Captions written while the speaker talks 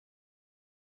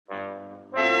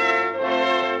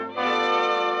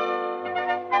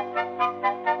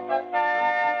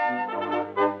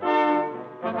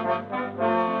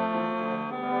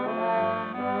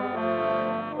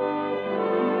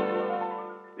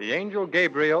The angel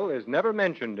Gabriel is never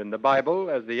mentioned in the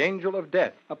Bible as the angel of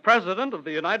death. A president of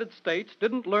the United States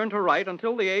didn't learn to write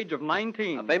until the age of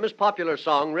 19. A famous popular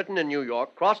song written in New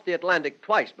York crossed the Atlantic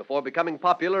twice before becoming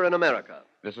popular in America.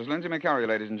 This is Lindsay McCarry,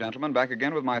 ladies and gentlemen, back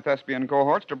again with my thespian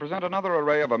cohorts to present another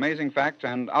array of amazing facts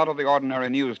and out-of-the-ordinary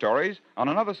news stories on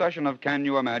another session of Can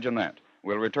You Imagine That?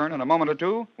 We'll return in a moment or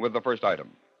two with the first item.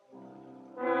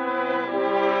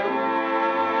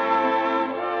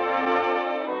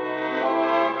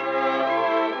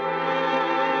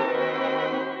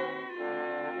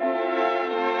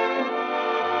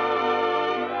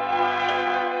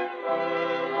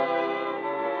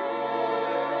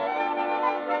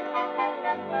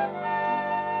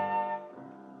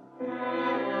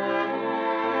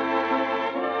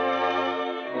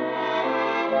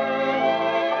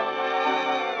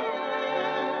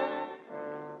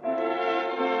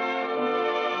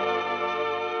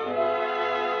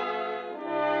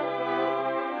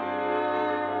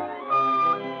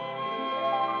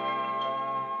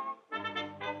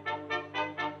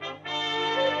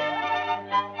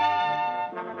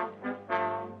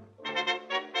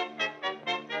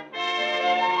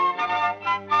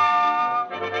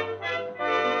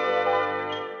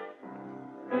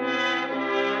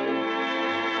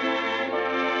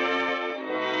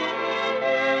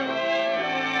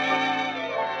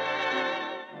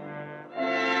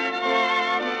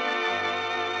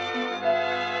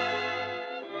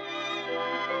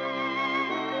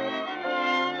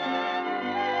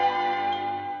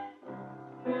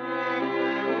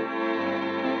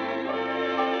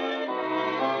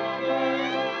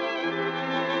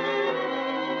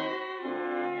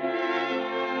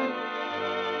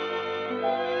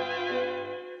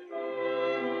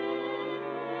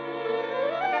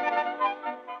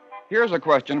 Here's a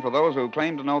question for those who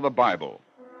claim to know the Bible.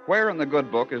 Where in the good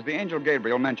book is the angel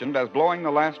Gabriel mentioned as blowing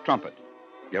the last trumpet?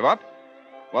 Give up?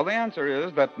 Well, the answer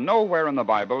is that nowhere in the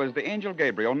Bible is the angel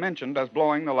Gabriel mentioned as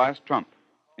blowing the last trump.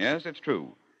 Yes, it's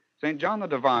true. St. John the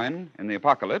Divine, in the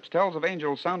Apocalypse, tells of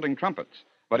angels sounding trumpets,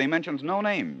 but he mentions no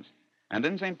names. And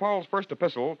in St. Paul's first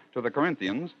epistle to the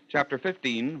Corinthians, chapter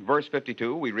 15, verse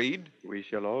 52, we read, We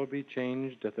shall all be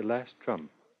changed at the last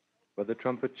trump. For the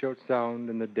trumpet shall sound,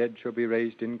 and the dead shall be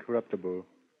raised incorruptible,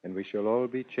 and we shall all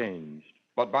be changed.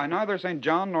 But by neither St.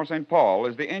 John nor St. Paul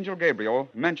is the angel Gabriel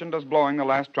mentioned as blowing the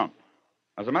last trump.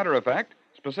 As a matter of fact,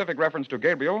 specific reference to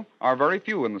Gabriel are very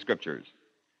few in the Scriptures.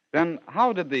 Then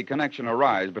how did the connection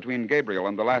arise between Gabriel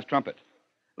and the last trumpet?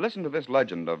 Listen to this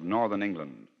legend of northern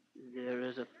England. There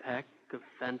is a pack of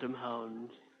phantom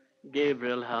hounds,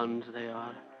 Gabriel hounds they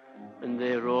are, and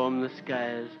they roam the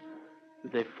skies.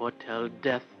 They foretell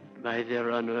death by their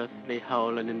unearthly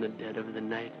howling in the dead of the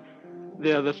night.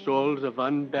 They are the souls of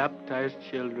unbaptized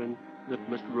children that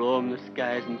must roam the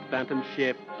skies in phantom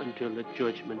shape until the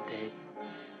judgment day.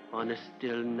 On a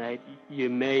still night, you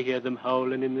may hear them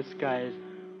howling in the skies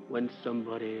when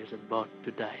somebody is about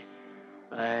to die.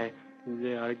 Aye,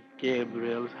 they are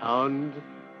Gabriel's hounds.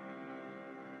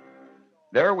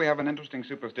 There we have an interesting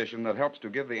superstition that helps to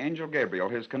give the angel Gabriel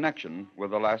his connection with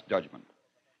the Last Judgment.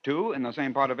 2, in the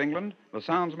same part of England, the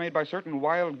sounds made by certain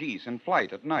wild geese in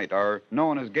flight at night are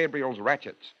known as Gabriel's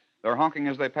ratchets. Their honking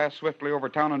as they pass swiftly over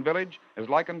town and village is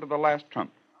likened to the last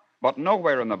trump. But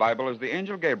nowhere in the Bible is the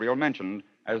angel Gabriel mentioned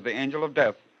as the angel of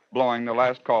death blowing the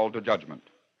last call to judgment.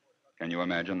 Can you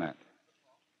imagine that?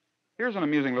 Here's an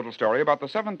amusing little story about the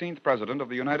 17th President of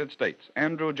the United States,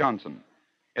 Andrew Johnson.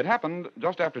 It happened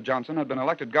just after Johnson had been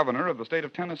elected governor of the state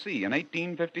of Tennessee in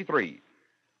 1853.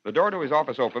 The door to his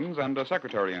office opens, and a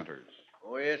secretary enters.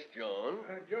 Oh, yes, John.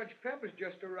 Judge Pepper's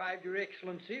just arrived, Your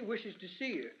Excellency. Wishes to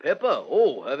see you. Pepper?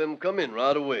 Oh, have him come in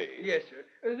right away. Yes,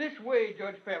 sir. This way,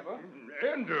 Judge Pepper.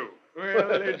 Andrew,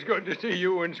 well, it's good to see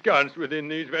you ensconced within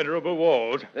these venerable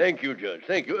walls. Thank you, Judge.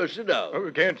 Thank you. Sit down. Oh,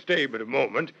 we can't stay but a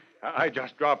moment. I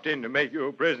just dropped in to make you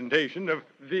a presentation of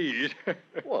these.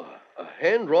 What? A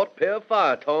hand-wrought pair of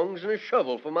fire tongs and a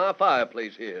shovel for my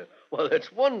fireplace here. Well,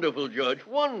 that's wonderful, Judge.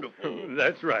 Wonderful.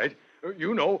 That's right.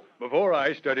 You know, before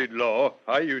I studied law,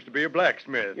 I used to be a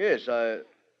blacksmith. Yes,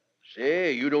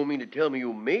 Say, you don't mean to tell me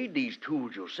you made these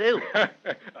tools yourself?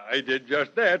 I did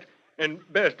just that. And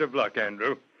best of luck,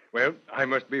 Andrew. Well, I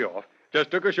must be off.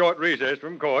 Just took a short recess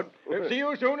from court. See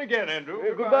you soon again, Andrew.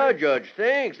 Goodbye, Judge.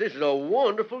 Thanks. This is a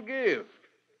wonderful gift.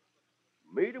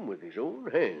 Made him with his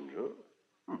own hands, huh?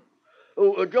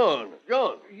 Oh, John.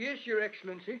 Yes, Your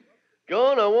Excellency.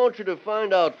 John, I want you to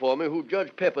find out for me who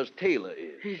Judge Pepper's tailor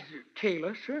is. His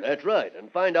tailor, sir? That's right,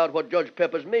 and find out what Judge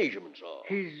Pepper's measurements are.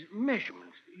 His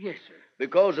measurements, yes, sir.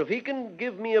 Because if he can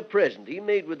give me a present he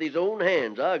made with his own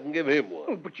hands, I can give him Oh,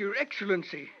 one. but Your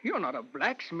Excellency, you're not a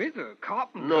blacksmith or a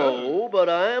carpenter. No, but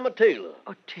I am a tailor.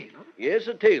 A tailor? Yes,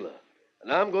 a tailor.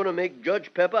 And I'm going to make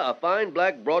Judge Pepper a fine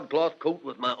black broadcloth coat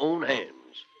with my own hands.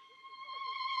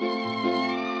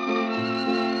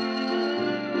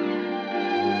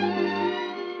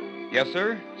 Yes,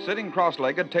 sir. Sitting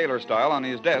cross-legged, tailor style, on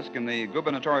his desk in the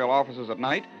gubernatorial offices at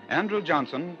night, Andrew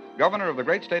Johnson, governor of the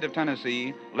great state of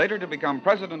Tennessee, later to become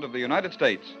president of the United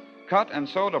States, cut and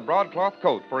sewed a broadcloth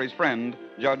coat for his friend,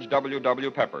 Judge W.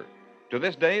 W. Pepper. To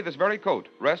this day, this very coat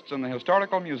rests in the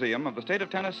Historical Museum of the state of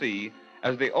Tennessee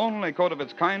as the only coat of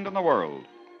its kind in the world,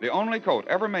 the only coat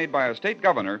ever made by a state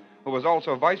governor who was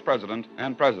also vice president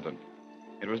and president.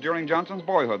 It was during Johnson's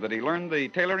boyhood that he learned the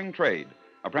tailoring trade,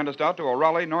 apprenticed out to a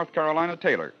Raleigh, North Carolina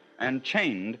tailor, and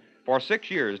chained for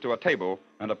 6 years to a table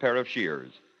and a pair of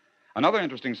shears. Another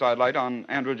interesting sidelight on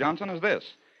Andrew Johnson is this.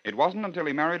 It wasn't until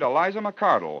he married Eliza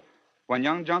McCardle, when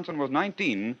young Johnson was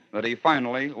 19, that he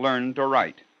finally learned to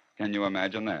write. Can you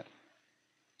imagine that?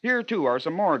 Here, too, are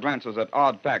some more glances at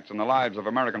odd facts in the lives of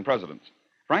American presidents.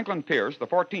 Franklin Pierce, the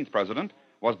 14th president,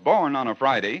 was born on a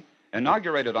Friday,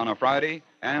 inaugurated on a Friday,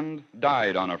 and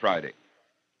died on a Friday.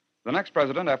 The next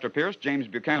president after Pierce, James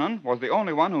Buchanan, was the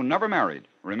only one who never married,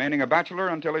 remaining a bachelor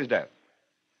until his death.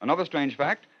 Another strange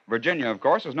fact, Virginia, of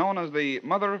course, is known as the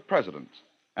mother of presidents.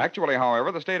 Actually,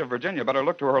 however, the state of Virginia better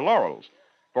look to her laurels,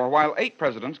 for while 8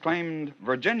 presidents claimed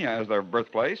Virginia as their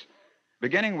birthplace,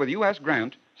 beginning with U.S.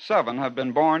 Grant, 7 have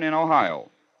been born in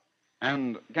Ohio.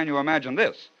 And can you imagine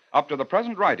this? Up to the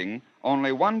present writing,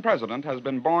 only 1 president has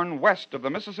been born west of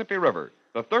the Mississippi River,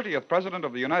 the 30th president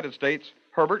of the United States,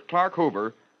 Herbert Clark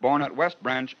Hoover, born at West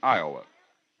Branch, Iowa.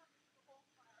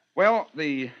 Well,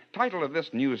 the title of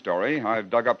this news story I've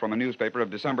dug up from a newspaper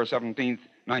of December 17th,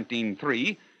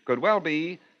 1903, could well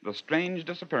be The Strange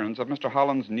Disappearance of Mr.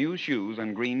 Holland's New Shoes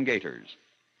and Green Gaiters.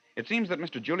 It seems that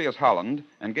Mr. Julius Holland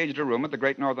engaged a room at the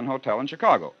Great Northern Hotel in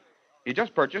Chicago. He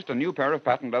just purchased a new pair of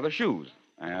patent leather shoes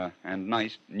and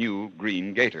nice new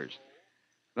green gaiters.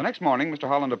 The next morning, Mr.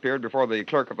 Holland appeared before the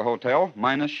clerk of the hotel,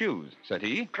 minus shoes, said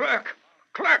he. Clerk,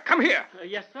 come here.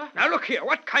 Yes, sir? Now, look here.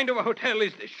 What kind of a hotel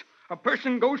is this? A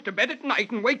person goes to bed at night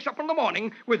and wakes up in the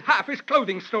morning with half his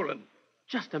clothing stolen.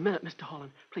 Just a minute, Mr.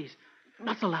 Holland. Please,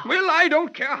 not so loud. Well, I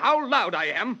don't care how loud I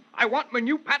am. I want my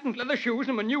new patent leather shoes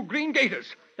and my new green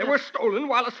gaiters. They were stolen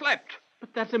while I slept.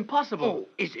 But that's impossible. Oh,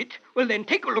 is it? Well, then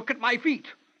take a look at my feet.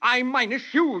 I'm minus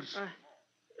shoes.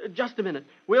 Just a minute.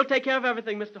 We'll take care of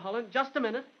everything, Mr. Holland. Just a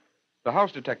minute. The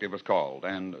house detective was called,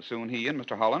 and soon he and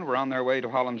Mr. Holland were on their way to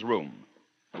Holland's room.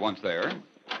 Once there,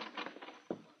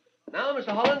 Now, Mr.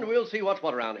 Holland, we'll see what's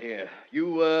what around here.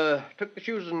 You, took the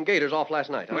shoes and gaiters off last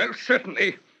night, huh? Well,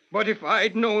 certainly. But if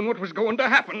I'd known what was going to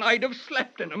happen, I'd have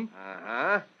slept in them.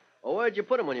 Uh-huh. Oh, where'd you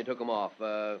put them when you took them off?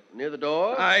 Near the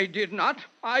door? I did not.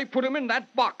 I put them in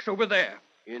that box over there.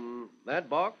 In that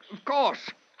box? Of course.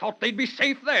 Thought they'd be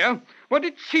safe there. But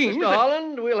it seems Mr. that...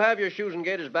 Holland, we'll have your shoes and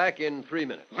gaiters back in 3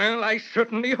 minutes. Well, I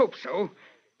certainly hope so.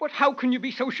 But how can you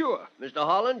be so sure? Mr.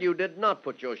 Holland, you did not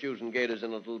put your shoes and gaiters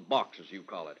in a little box, as you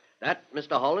call it. That,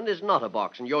 Mr. Holland, is not a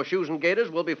box, and your shoes and gaiters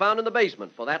will be found in the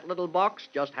basement, for that little box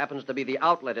just happens to be the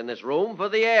outlet in this room for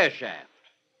the air shaft.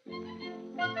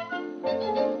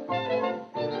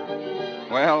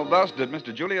 well, thus did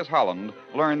Mr. Julius Holland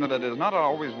learn that it is not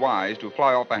always wise to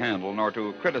fly off the handle nor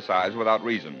to criticize without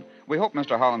reason. We hope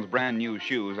Mr. Holland's brand new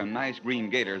shoes and nice green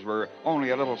gaiters were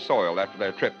only a little soiled after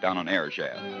their trip down an air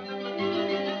shaft.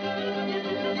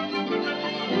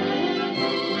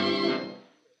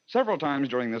 Several times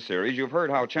during this series, you've heard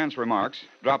how chance remarks,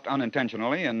 dropped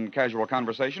unintentionally in casual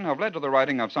conversation, have led to the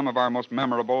writing of some of our most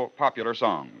memorable, popular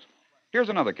songs. Here's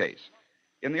another case.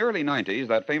 In the early 90s,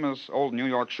 that famous old New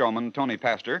York showman, Tony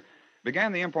Pastor,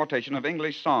 began the importation of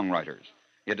English songwriters.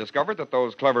 He had discovered that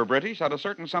those clever British had a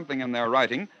certain something in their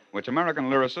writing which American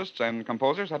lyricists and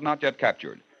composers had not yet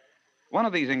captured. One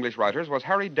of these English writers was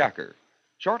Harry Dacker.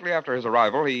 Shortly after his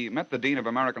arrival, he met the dean of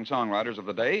American songwriters of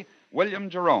the day, William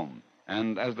Jerome.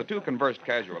 And as the two conversed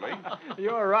casually...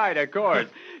 You're right, of course.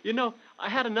 You know, I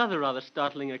had another rather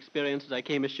startling experience as I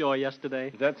came ashore yesterday.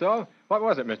 Is that so? What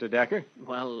was it, Mr. Decker?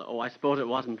 Well, I suppose it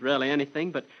wasn't really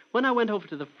anything, but when I went over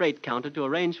to the freight counter to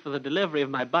arrange for the delivery of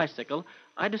my bicycle,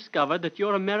 I discovered that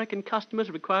your American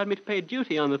customers required me to pay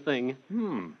duty on the thing.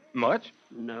 Much?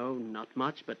 No, not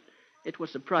much, but it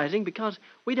was surprising because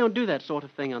we don't do that sort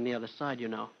of thing on the other side, you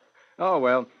know. Oh,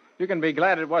 well, you can be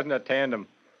glad it wasn't a tandem.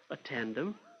 A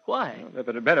tandem? Why? If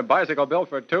it had been a bicycle built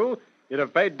for two, you'd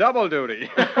have paid double duty.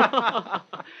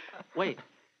 Wait,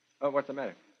 Oh, what's the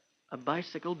matter? a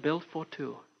bicycle built for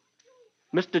two.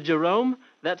 Mr. Jerome,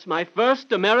 that's my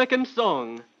first American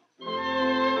song.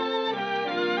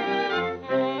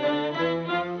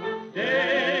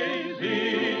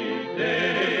 Daisy,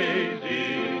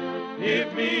 Daisy,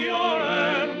 give me your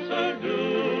answer,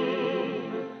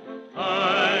 do.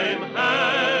 I'm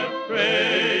half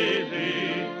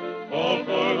crazy, all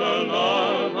for the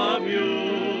love of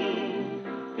you.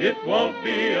 It won't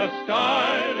be a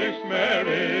stylish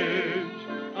marriage,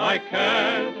 I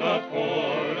can't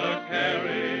afford a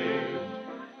carriage,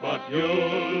 but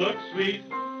you'll look sweet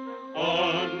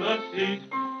on the seat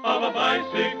of a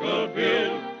bicycle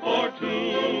built for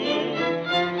two.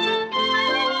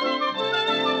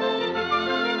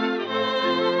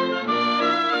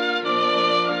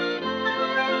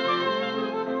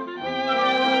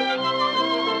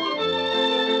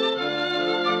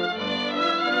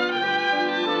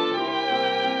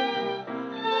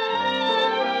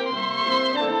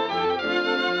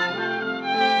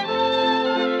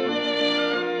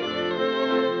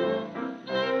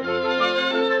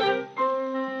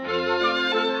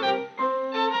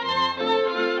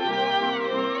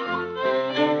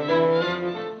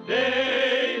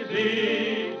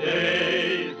 Daisy,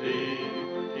 Daisy,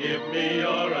 give me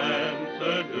your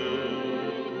answer, do.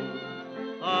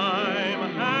 I'm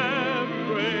half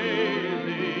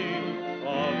crazy,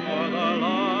 all for the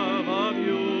love of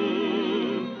you.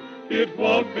 It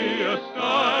won't be a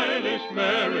stylish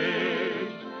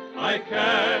marriage, I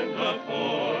can't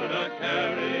afford a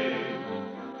carriage,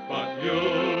 but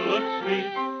you'll look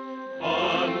sweet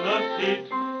on the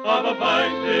seat of a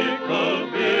bicycle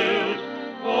built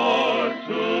for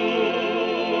two.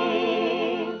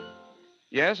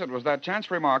 Yes, it was that chance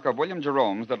remark of William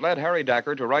Jerome's that led Harry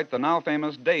Dacker to write the now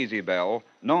famous Daisy Bell,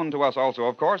 known to us also,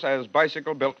 of course, as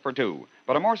Bicycle Built for Two.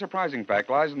 But a more surprising fact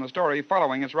lies in the story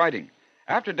following its writing.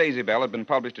 After Daisy Bell had been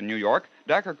published in New York,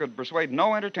 Dacker could persuade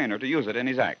no entertainer to use it in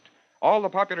his act. All the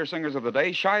popular singers of the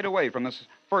day shied away from this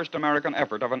first American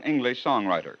effort of an English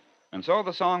songwriter. And so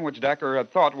the song which Dacker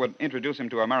had thought would introduce him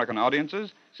to American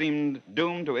audiences seemed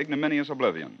doomed to ignominious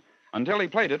oblivion, until he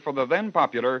played it for the then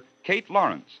popular Kate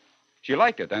Lawrence. She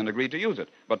liked it and agreed to use it,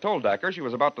 but told Dacker she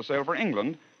was about to sail for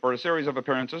England for a series of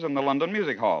appearances in the London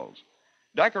music halls.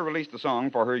 Dacker released the song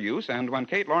for her use, and when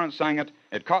Kate Lawrence sang it,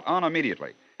 it caught on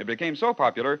immediately. It became so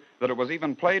popular that it was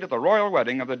even played at the royal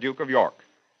wedding of the Duke of York.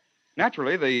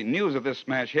 Naturally, the news of this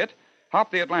smash hit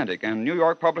hopped the Atlantic, and New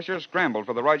York publishers scrambled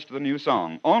for the rights to the new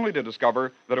song, only to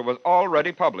discover that it was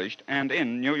already published and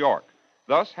in New York.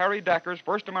 Thus, Harry Dacker's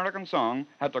first American song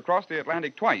had to cross the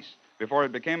Atlantic twice before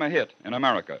it became a hit in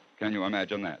America. Can you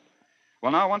imagine that?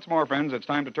 Well, now, once more, friends, it's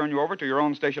time to turn you over to your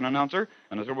own station announcer,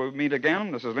 and until we meet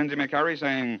again, this is Lindsay McCarry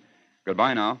saying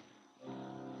goodbye now.